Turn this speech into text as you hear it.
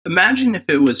Imagine if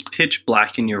it was pitch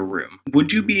black in your room.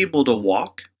 Would you be able to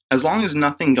walk? As long as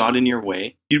nothing got in your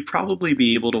way, you'd probably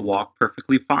be able to walk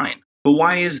perfectly fine. But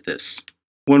why is this?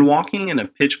 When walking in a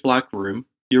pitch black room,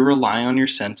 you rely on your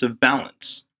sense of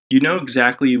balance. You know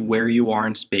exactly where you are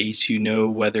in space, you know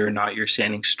whether or not you're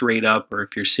standing straight up or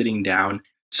if you're sitting down.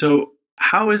 So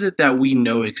how is it that we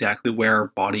know exactly where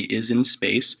our body is in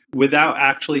space without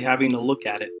actually having to look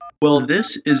at it? Well,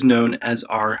 this is known as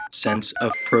our sense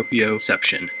of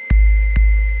proprioception.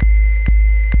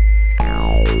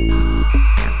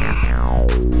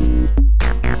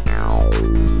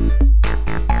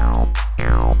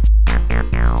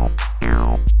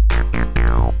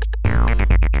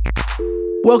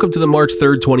 Welcome to the March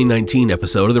 3rd, 2019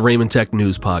 episode of the Raymond Tech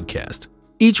News Podcast.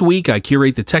 Each week, I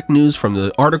curate the tech news from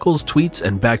the articles, tweets,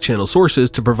 and back-channel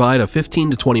sources to provide a 15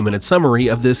 to 20-minute summary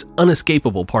of this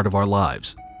unescapable part of our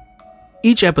lives.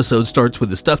 Each episode starts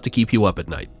with the stuff to keep you up at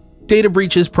night: data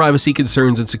breaches, privacy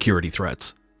concerns, and security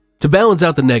threats. To balance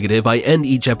out the negative, I end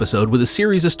each episode with a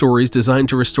series of stories designed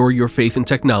to restore your faith in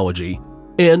technology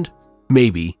and,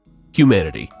 maybe,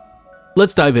 humanity.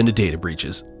 Let's dive into data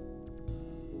breaches.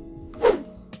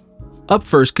 Up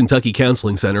first, Kentucky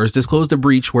Counseling Center has disclosed a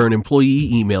breach where an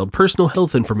employee emailed personal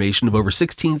health information of over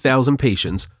 16,000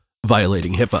 patients,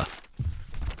 violating HIPAA.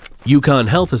 UConn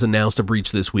Health has announced a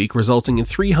breach this week, resulting in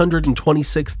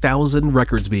 326,000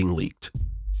 records being leaked.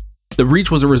 The breach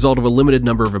was a result of a limited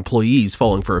number of employees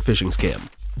falling for a phishing scam.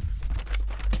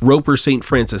 Roper St.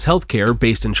 Francis Healthcare,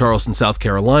 based in Charleston, South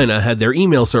Carolina, had their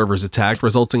email servers attacked,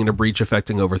 resulting in a breach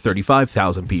affecting over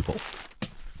 35,000 people.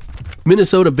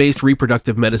 Minnesota-based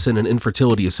Reproductive Medicine and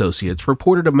Infertility Associates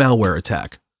reported a malware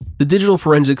attack. The digital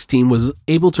forensics team was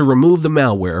able to remove the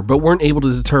malware, but weren't able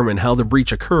to determine how the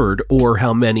breach occurred or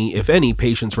how many, if any,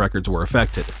 patients' records were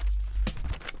affected.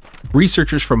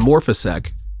 Researchers from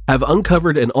Morphisec have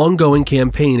uncovered an ongoing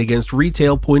campaign against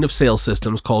retail point-of-sale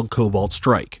systems called Cobalt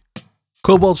Strike.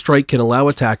 Cobalt Strike can allow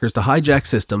attackers to hijack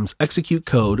systems, execute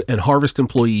code, and harvest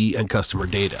employee and customer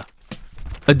data.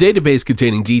 A database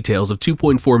containing details of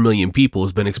 2.4 million people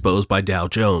has been exposed by Dow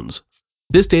Jones.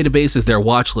 This database is their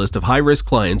watch list of high-risk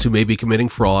clients who may be committing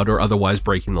fraud or otherwise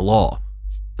breaking the law.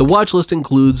 The watch list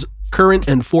includes current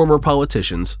and former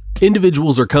politicians,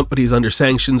 individuals or companies under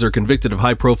sanctions or convicted of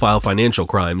high-profile financial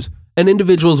crimes, and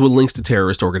individuals with links to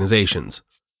terrorist organizations.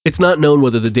 It's not known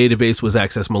whether the database was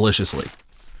accessed maliciously.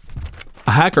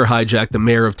 A hacker hijacked the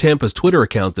mayor of Tampa's Twitter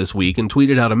account this week and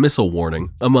tweeted out a missile warning,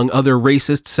 among other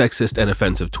racist, sexist, and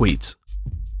offensive tweets.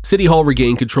 City Hall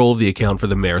regained control of the account for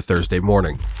the mayor Thursday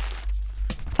morning.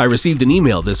 I received an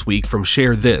email this week from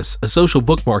Share This, a social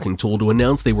bookmarking tool, to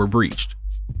announce they were breached.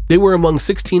 They were among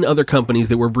 16 other companies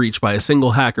that were breached by a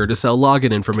single hacker to sell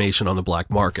login information on the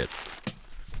black market.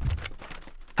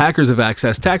 Hackers have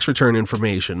accessed tax return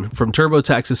information from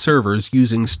TurboTax's servers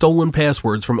using stolen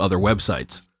passwords from other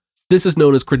websites. This is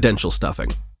known as credential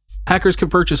stuffing. Hackers can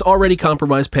purchase already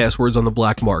compromised passwords on the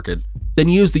black market, then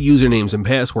use the usernames and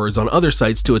passwords on other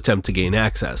sites to attempt to gain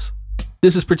access.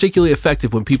 This is particularly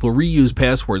effective when people reuse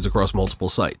passwords across multiple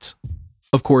sites.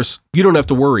 Of course, you don't have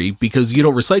to worry because you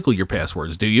don't recycle your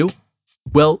passwords, do you?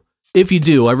 Well, if you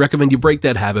do, I recommend you break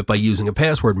that habit by using a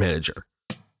password manager.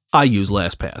 I use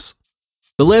LastPass.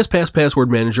 The LastPass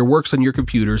password manager works on your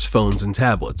computers, phones, and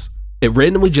tablets. It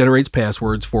randomly generates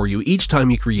passwords for you each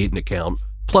time you create an account,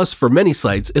 plus for many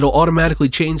sites, it'll automatically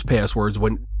change passwords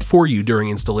for you during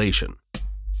installation.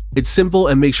 It's simple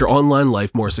and makes your online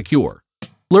life more secure.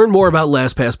 Learn more about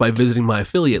LastPass by visiting my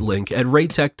affiliate link at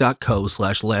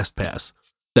raytech.co/LastPass.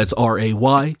 That's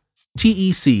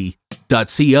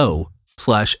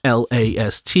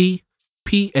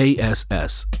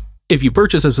raytech.co/LASTPASS. If you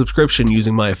purchase a subscription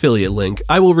using my affiliate link,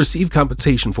 I will receive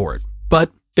compensation for it.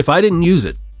 But if I didn't use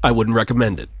it, I wouldn't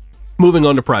recommend it. Moving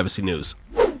on to privacy news.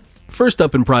 First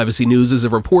up in privacy news is a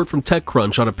report from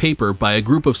TechCrunch on a paper by a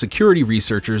group of security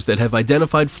researchers that have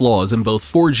identified flaws in both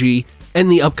 4G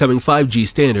and the upcoming 5G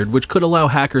standard, which could allow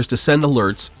hackers to send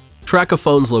alerts, track a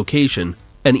phone's location,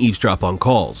 and eavesdrop on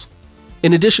calls.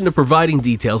 In addition to providing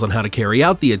details on how to carry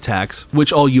out the attacks,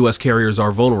 which all US carriers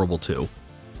are vulnerable to,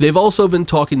 they've also been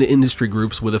talking to industry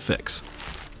groups with a fix.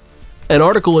 An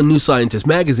article in New Scientist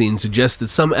magazine suggests that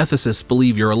some ethicists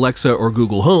believe your Alexa or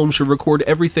Google Home should record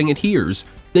everything it hears,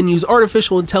 then use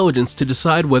artificial intelligence to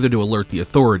decide whether to alert the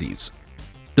authorities.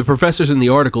 The professors in the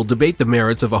article debate the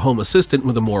merits of a home assistant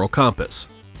with a moral compass.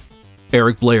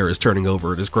 Eric Blair is turning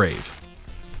over at his grave.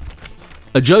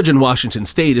 A judge in Washington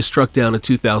state has struck down a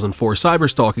 2004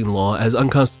 cyberstalking law as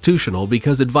unconstitutional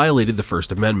because it violated the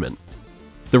First Amendment.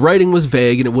 The writing was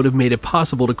vague and it would have made it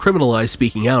possible to criminalize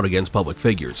speaking out against public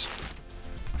figures.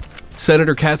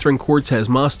 Senator Catherine Cortez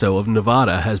Masto of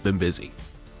Nevada has been busy.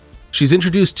 She's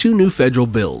introduced 2 new federal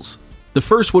bills. The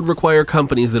first would require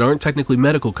companies that aren't technically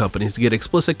medical companies to get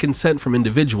explicit consent from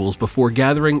individuals before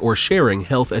gathering or sharing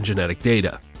health and genetic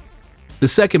data. The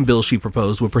second bill she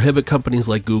proposed would prohibit companies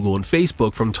like Google and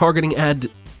Facebook from targeting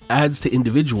ads to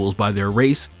individuals by their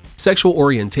race, sexual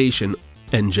orientation,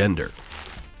 and gender.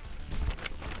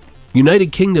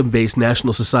 United Kingdom-based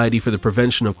National Society for the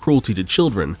Prevention of Cruelty to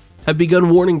Children have begun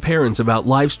warning parents about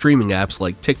live streaming apps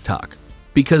like TikTok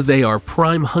because they are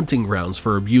prime hunting grounds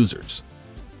for abusers.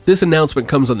 This announcement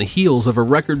comes on the heels of a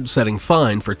record-setting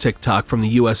fine for TikTok from the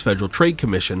U.S. Federal Trade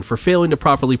Commission for failing to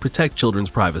properly protect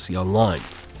children's privacy online.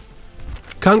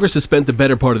 Congress has spent the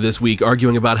better part of this week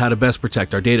arguing about how to best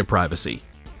protect our data privacy.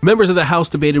 Members of the House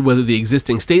debated whether the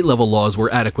existing state-level laws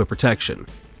were adequate protection.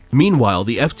 Meanwhile,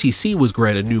 the FTC was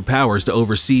granted new powers to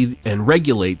oversee and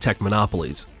regulate tech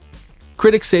monopolies.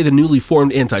 Critics say the newly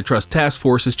formed antitrust task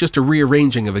force is just a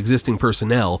rearranging of existing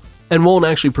personnel and won't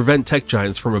actually prevent tech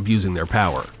giants from abusing their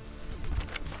power.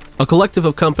 A collective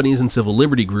of companies and civil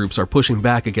liberty groups are pushing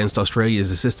back against Australia's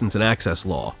assistance and access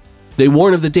law. They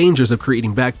warn of the dangers of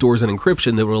creating backdoors and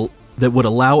encryption that would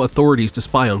allow authorities to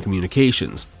spy on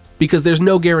communications, because there's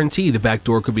no guarantee the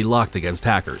backdoor could be locked against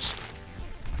hackers.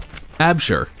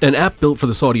 Absher, an app built for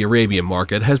the Saudi Arabian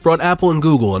market, has brought Apple and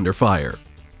Google under fire.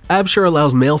 Absher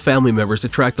allows male family members to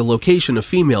track the location of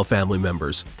female family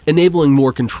members, enabling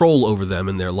more control over them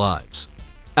and their lives.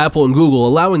 Apple and Google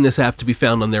allowing this app to be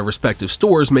found on their respective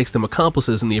stores makes them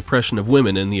accomplices in the oppression of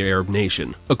women in the Arab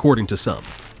nation, according to some.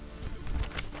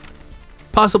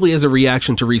 Possibly as a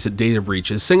reaction to recent data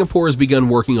breaches, Singapore has begun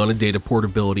working on a data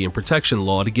portability and protection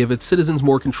law to give its citizens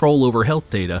more control over health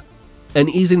data and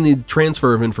easing the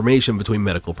transfer of information between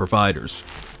medical providers.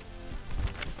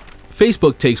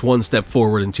 Facebook takes 1 step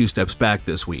forward and 2 steps back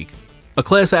this week. A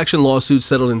class action lawsuit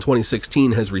settled in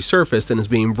 2016 has resurfaced and is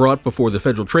being brought before the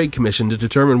Federal Trade Commission to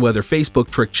determine whether Facebook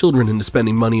tricked children into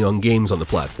spending money on games on the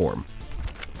platform.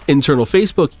 Internal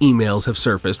Facebook emails have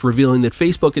surfaced revealing that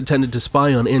Facebook intended to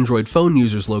spy on Android phone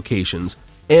users' locations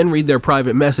and read their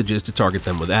private messages to target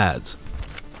them with ads.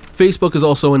 Facebook has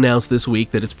also announced this week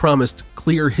that its promised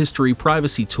Clear History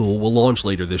privacy tool will launch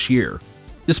later this year,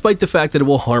 despite the fact that it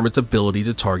will harm its ability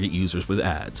to target users with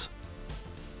ads.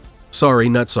 Sorry,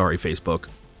 not sorry, Facebook.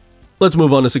 Let's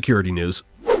move on to security news.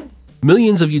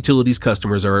 Millions of utilities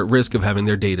customers are at risk of having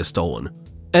their data stolen.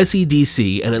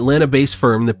 SEDC, an Atlanta-based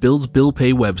firm that builds bill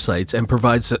pay websites and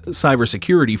provides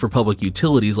cybersecurity for public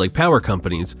utilities like power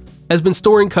companies, has been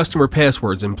storing customer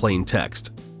passwords in plain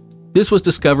text. This was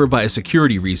discovered by a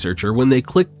security researcher when they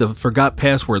clicked the Forgot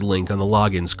Password link on the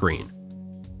login screen.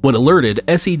 When alerted,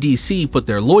 SEDC put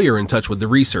their lawyer in touch with the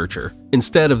researcher,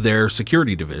 instead of their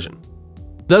security division.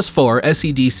 Thus far,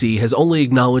 SEDC has only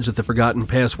acknowledged that the Forgotten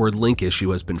Password link issue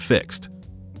has been fixed.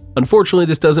 Unfortunately,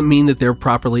 this doesn't mean that they're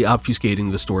properly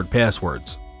obfuscating the stored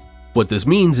passwords. What this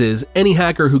means is, any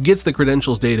hacker who gets the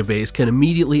credentials database can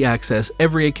immediately access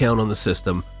every account on the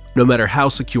system, no matter how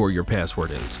secure your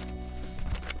password is.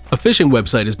 A phishing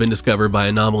website has been discovered by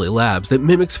Anomaly Labs that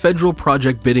mimics federal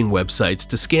project bidding websites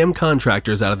to scam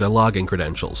contractors out of their login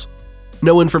credentials.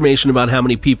 No information about how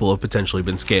many people have potentially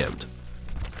been scammed.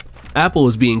 Apple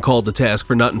is being called to task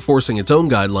for not enforcing its own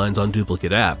guidelines on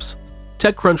duplicate apps.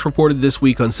 TechCrunch reported this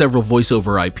week on several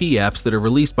voice-over IP apps that are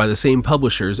released by the same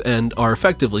publishers and are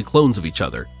effectively clones of each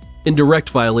other, in direct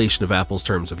violation of Apple's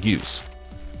terms of use.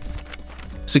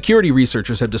 Security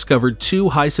researchers have discovered 2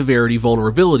 high-severity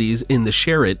vulnerabilities in the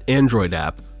ShareIt Android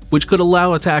app, which could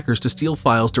allow attackers to steal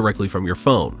files directly from your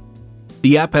phone.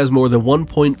 The app has more than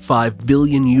 1.5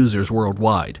 billion users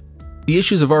worldwide. The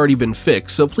issues have already been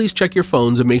fixed, so please check your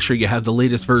phones and make sure you have the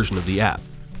latest version of the app.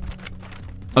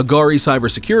 A Gari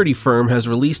cybersecurity firm has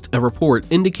released a report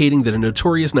indicating that a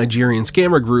notorious Nigerian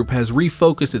scammer group has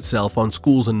refocused itself on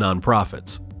schools and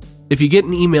nonprofits. If you get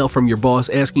an email from your boss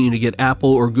asking you to get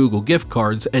Apple or Google gift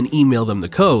cards and email them the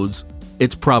codes,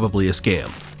 it's probably a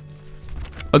scam.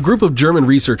 A group of German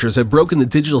researchers have broken the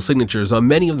digital signatures on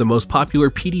many of the most popular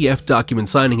PDF document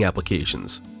signing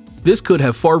applications. This could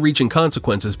have far-reaching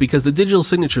consequences because the digital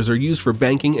signatures are used for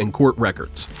banking and court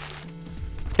records.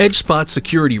 EdgeSpot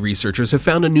security researchers have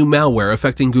found a new malware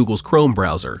affecting Google's Chrome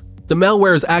browser. The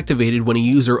malware is activated when a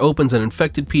user opens an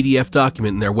infected PDF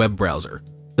document in their web browser.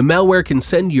 The malware can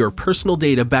send your personal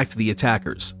data back to the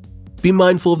attackers. Be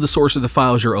mindful of the source of the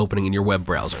files you're opening in your web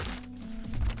browser.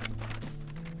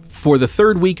 For the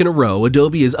 3rd week in a row,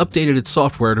 Adobe has updated its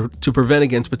software to prevent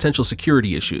against potential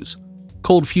security issues.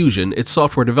 Cold Fusion, its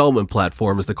software development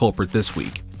platform, is the culprit this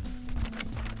week.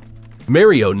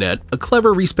 Marionet, a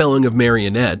clever respelling of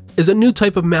marionette, is a new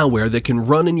type of malware that can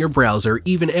run in your browser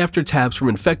even after tabs from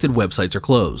infected websites are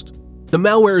closed. The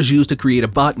malware is used to create a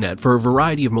botnet for a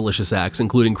variety of malicious acts,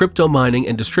 including crypto mining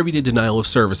and distributed denial of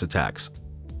service attacks.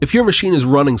 If your machine is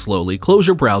running slowly, close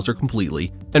your browser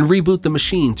completely and reboot the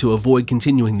machine to avoid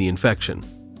continuing the infection.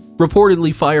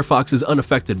 Reportedly, Firefox is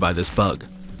unaffected by this bug.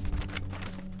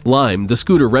 Lime, the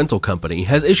scooter rental company,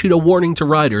 has issued a warning to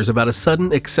riders about a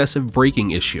sudden excessive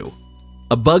braking issue.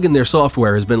 A bug in their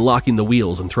software has been locking the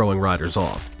wheels and throwing riders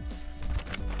off.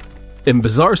 In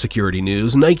bizarre security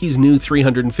news, Nike's new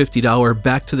 $350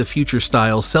 Back to the Future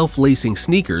style self-lacing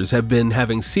sneakers have been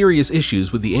having serious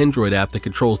issues with the Android app that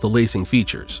controls the lacing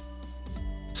features.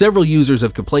 Several users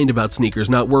have complained about sneakers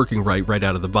not working right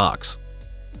out of the box.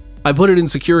 I put it in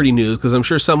security news because I'm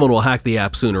sure someone will hack the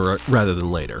app sooner rather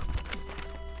than later.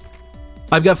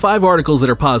 I've got 5 articles that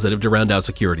are positive to round out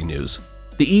security news.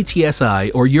 The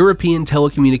ETSI, or European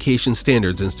Telecommunication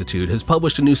Standards Institute, has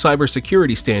published a new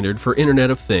cybersecurity standard for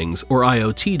Internet of Things, or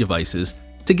IoT devices,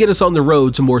 to get us on the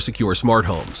road to more secure smart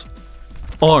homes.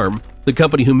 ARM, the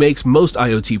company who makes most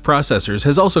IoT processors,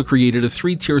 has also created a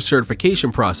 3-tier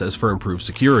certification process for improved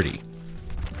security.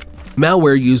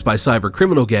 Malware used by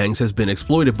cybercriminal gangs has been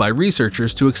exploited by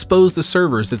researchers to expose the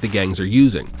servers that the gangs are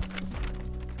using.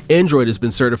 Android has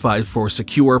been certified for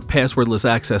secure, passwordless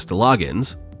access to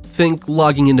logins. Think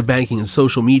logging into banking and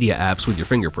social media apps with your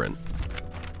fingerprint.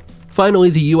 Finally,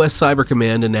 the US Cyber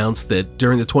Command announced that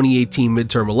during the 2018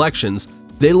 midterm elections,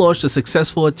 they launched a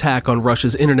successful attack on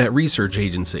Russia's Internet Research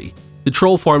Agency, the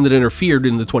troll farm that interfered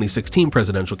in the 2016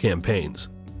 presidential campaigns.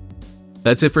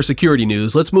 That's it for security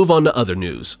news. Let's move on to other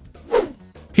news.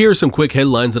 Here are some quick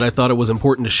headlines that I thought it was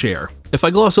important to share. If I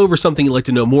gloss over something you'd like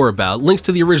to know more about, links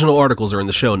to the original articles are in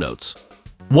the show notes.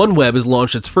 OneWeb has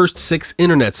launched its first 6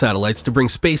 internet satellites to bring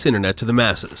space internet to the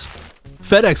masses.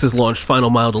 FedEx has launched final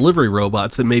mile delivery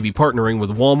robots that may be partnering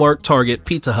with Walmart, Target,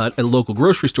 Pizza Hut, and local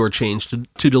grocery store chains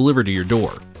to deliver to your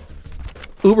door.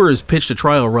 Uber has pitched a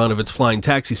trial run of its flying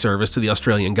taxi service to the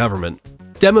Australian government.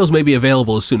 Demos may be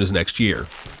available as soon as next year.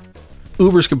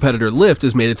 Uber's competitor Lyft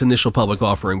has made its initial public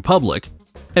offering public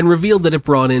and revealed that it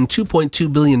brought in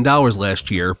 $2.2 billion last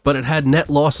year, but it had net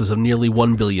losses of nearly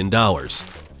 $1 billion.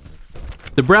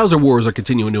 The browser wars are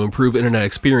continuing to improve internet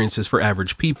experiences for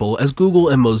average people as Google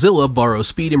and Mozilla borrow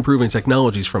speed-improving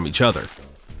technologies from each other.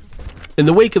 In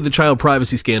the wake of the child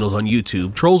privacy scandals on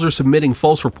YouTube, trolls are submitting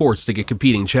false reports to get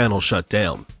competing channels shut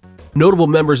down. Notable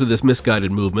members of this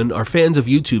misguided movement are fans of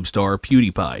YouTube star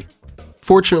PewDiePie.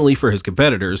 Fortunately for his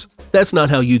competitors, that's not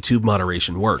how YouTube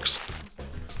moderation works.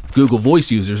 Google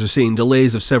Voice users are seeing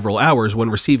delays of several hours when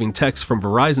receiving texts from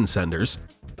Verizon senders.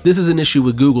 This is an issue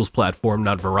with Google's platform,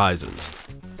 not Verizon's.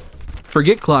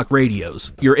 Forget clock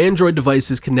radios. Your Android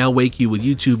devices can now wake you with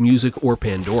YouTube Music or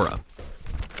Pandora.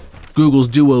 Google's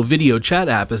Duo video chat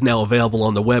app is now available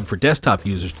on the web for desktop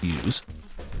users to use.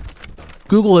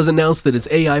 Google has announced that its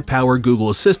AI-powered Google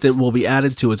Assistant will be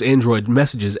added to its Android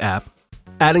Messages app,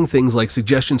 adding things like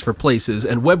suggestions for places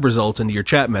and web results into your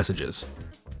chat messages.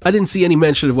 I didn't see any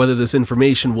mention of whether this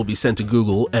information will be sent to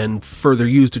Google and further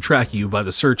used to track you by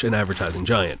the search and advertising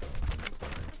giant.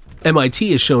 MIT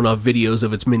has shown off videos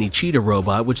of its mini cheetah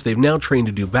robot, which they've now trained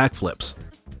to do backflips.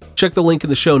 Check the link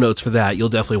in the show notes for that, you'll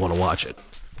definitely want to watch it.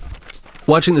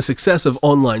 Watching the success of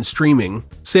online streaming,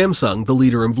 Samsung, the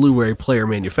leader in Blu-ray player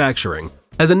manufacturing,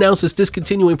 has announced it's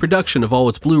discontinuing production of all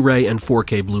its Blu-ray and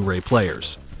 4K Blu-ray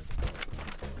players.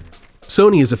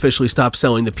 Sony has officially stopped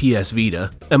selling the PS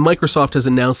Vita, and Microsoft has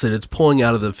announced that it's pulling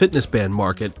out of the fitness band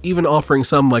market, even offering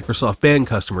some Microsoft Band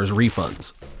customers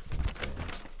refunds.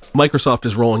 Microsoft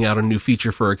is rolling out a new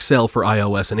feature for Excel for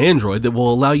iOS and Android that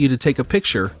will allow you to take a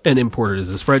picture and import it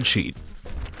as a spreadsheet.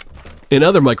 In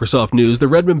other Microsoft news, the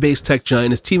Redmond-based tech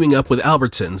giant is teaming up with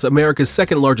Albertsons, America's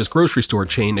second-largest grocery store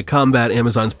chain, to combat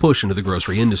Amazon's push into the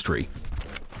grocery industry.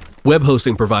 Web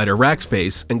hosting provider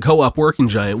Rackspace and co-op working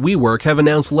giant WeWork have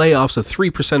announced layoffs of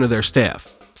 3% of their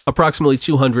staff, approximately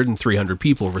 200 and 300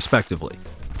 people respectively.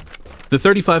 The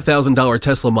 $35,000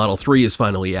 Tesla Model 3 is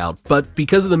finally out, but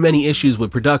because of the many issues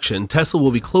with production, Tesla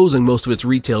will be closing most of its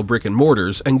retail brick and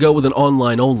mortars and go with an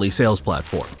online-only sales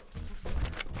platform.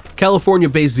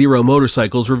 California-based Zero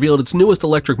Motorcycles revealed its newest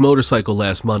electric motorcycle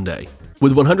last Monday.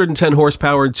 With 110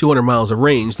 horsepower and 200 miles of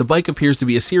range, the bike appears to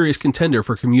be a serious contender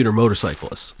for commuter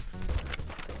motorcyclists.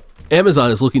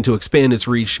 Amazon is looking to expand its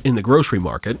reach in the grocery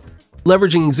market.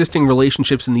 Leveraging existing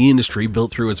relationships in the industry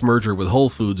built through its merger with Whole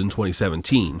Foods in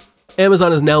 2017,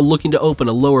 Amazon is now looking to open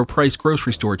a lower-priced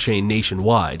grocery store chain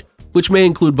nationwide, which may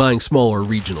include buying smaller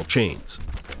regional chains.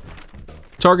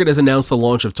 Target has announced the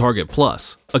launch of Target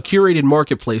Plus, a curated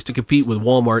marketplace to compete with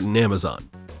Walmart and Amazon.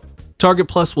 Target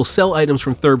Plus will sell items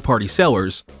from third-party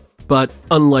sellers, but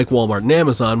unlike Walmart and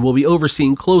Amazon, will be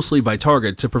overseen closely by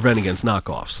Target to prevent against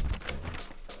knockoffs.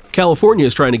 California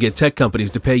is trying to get tech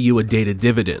companies to pay you a data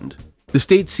dividend. The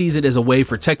state sees it as a way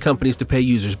for tech companies to pay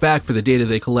users back for the data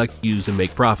they collect, use, and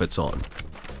make profits on.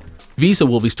 Visa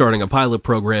will be starting a pilot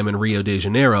program in Rio de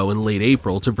Janeiro in late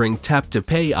April to bring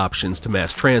tap-to-pay options to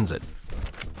mass transit.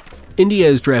 India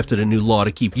has drafted a new law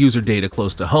to keep user data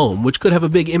close to home, which could have a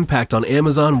big impact on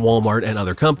Amazon, Walmart, and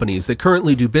other companies that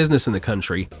currently do business in the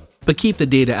country, but keep the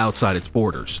data outside its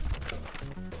borders.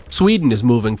 Sweden is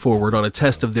moving forward on a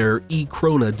test of their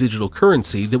e-krona digital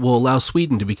currency that will allow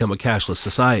Sweden to become a cashless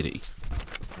society.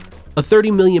 A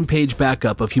 30 million page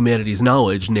backup of humanity's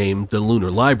knowledge, named the Lunar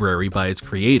Library by its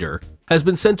creator, has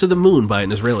been sent to the moon by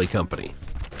an Israeli company.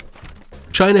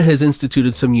 China has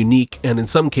instituted some unique and in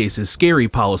some cases scary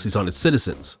policies on its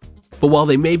citizens. But while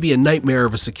they may be a nightmare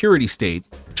of a security state,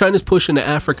 China's push into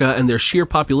Africa and their sheer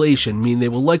population mean they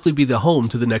will likely be the home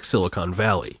to the next Silicon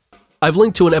Valley. I've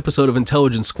linked to an episode of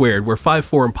Intelligence Squared where 5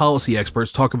 foreign policy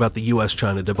experts talk about the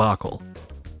US-China debacle.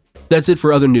 That's it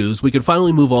for other news. We can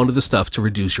finally move on to the stuff to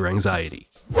reduce your anxiety.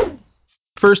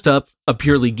 First up, a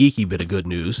purely geeky bit of good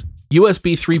news.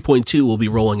 USB 3.2 will be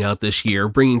rolling out this year,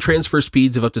 bringing transfer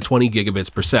speeds of up to 20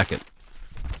 gigabits per second.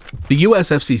 The US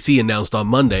FCC announced on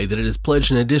Monday that it has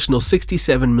pledged an additional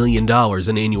 $67 million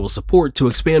in annual support to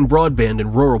expand broadband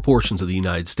in rural portions of the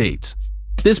United States.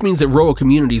 This means that rural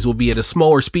communities will be at a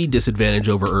smaller speed disadvantage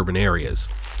over urban areas.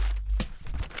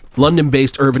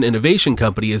 London-based Urban Innovation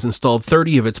Company has installed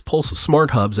 30 of its Pulse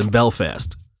smart hubs in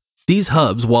Belfast. These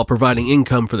hubs, while providing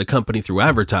income for the company through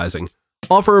advertising,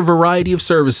 offer a variety of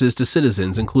services to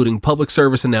citizens, including public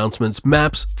service announcements,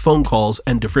 maps, phone calls,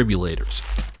 and defibrillators.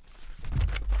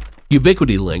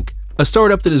 Ubiquity Link, a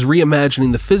startup that is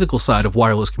reimagining the physical side of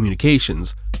wireless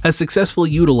communications, has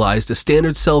successfully utilized a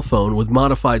standard cell phone with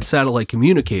modified satellite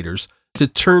communicators to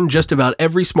turn just about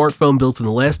every smartphone built in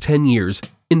the last 10 years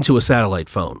into a satellite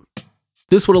phone.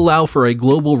 This would allow for a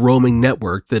global roaming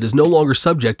network that is no longer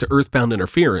subject to earthbound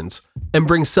interference and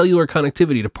brings cellular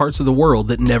connectivity to parts of the world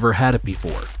that never had it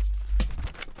before.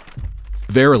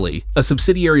 Verily, a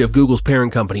subsidiary of Google's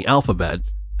parent company Alphabet,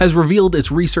 has revealed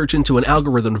its research into an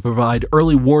algorithm to provide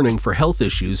early warning for health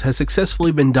issues has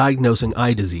successfully been diagnosing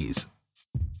eye disease.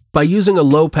 By using a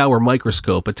low-power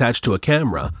microscope attached to a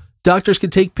camera, doctors can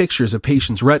take pictures of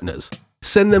patients' retinas,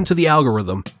 send them to the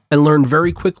algorithm, and learn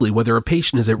very quickly whether a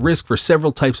patient is at risk for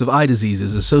several types of eye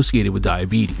diseases associated with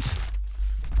diabetes.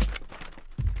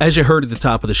 As you heard at the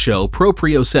top of the show,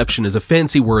 proprioception is a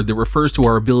fancy word that refers to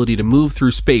our ability to move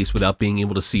through space without being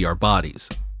able to see our bodies.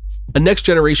 A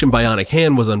next-generation bionic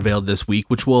hand was unveiled this week,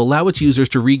 which will allow its users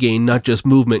to regain not just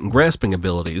movement and grasping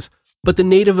abilities, but the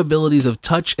native abilities of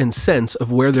touch and sense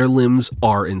of where their limbs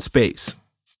are in space.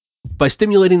 By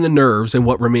stimulating the nerves and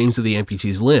what remains of the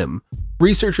amputee's limb,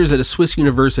 researchers at a Swiss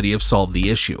university have solved the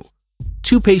issue.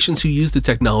 2 patients who used the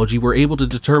technology were able to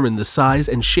determine the size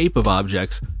and shape of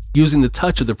objects using the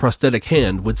touch of the prosthetic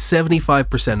hand with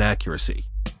 75% accuracy.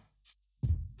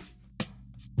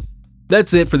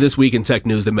 That's it for this week in tech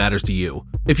news that matters to you.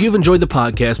 If you've enjoyed the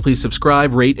podcast, please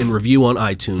subscribe, rate, and review on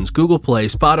iTunes, Google Play,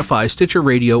 Spotify, Stitcher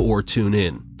Radio, or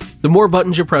TuneIn. The more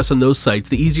buttons you press on those sites,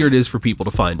 the easier it is for people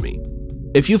to find me.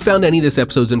 If you found any of this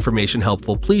episode's information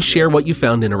helpful, please share what you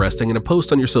found interesting in a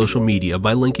post on your social media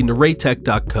by linking to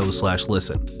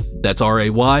raytech.co/listen. That's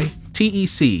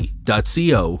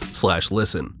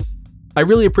RAYTEC.co/listen. I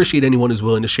really appreciate anyone who's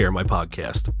willing to share my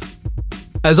podcast.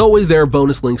 As always, there are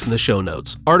bonus links in the show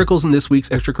notes. Articles in this week's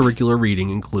extracurricular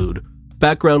reading include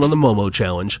background on the Momo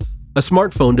Challenge, a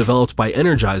smartphone developed by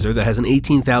Energizer that has an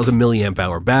 18,000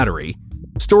 mAh battery,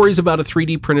 stories about a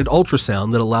 3D printed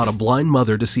ultrasound that allowed a blind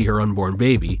mother to see her unborn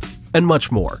baby, and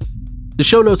much more. The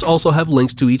show notes also have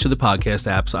links to each of the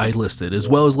podcast apps I listed, as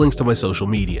well as links to my social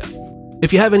media.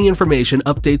 If you have any information,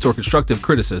 updates, or constructive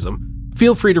criticism,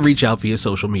 feel free to reach out via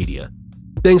social media.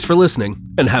 Thanks for listening,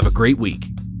 and have a great week.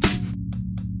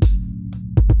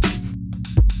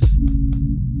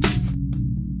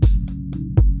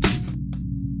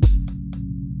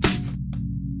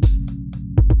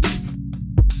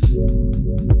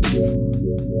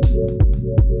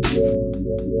 Yeah.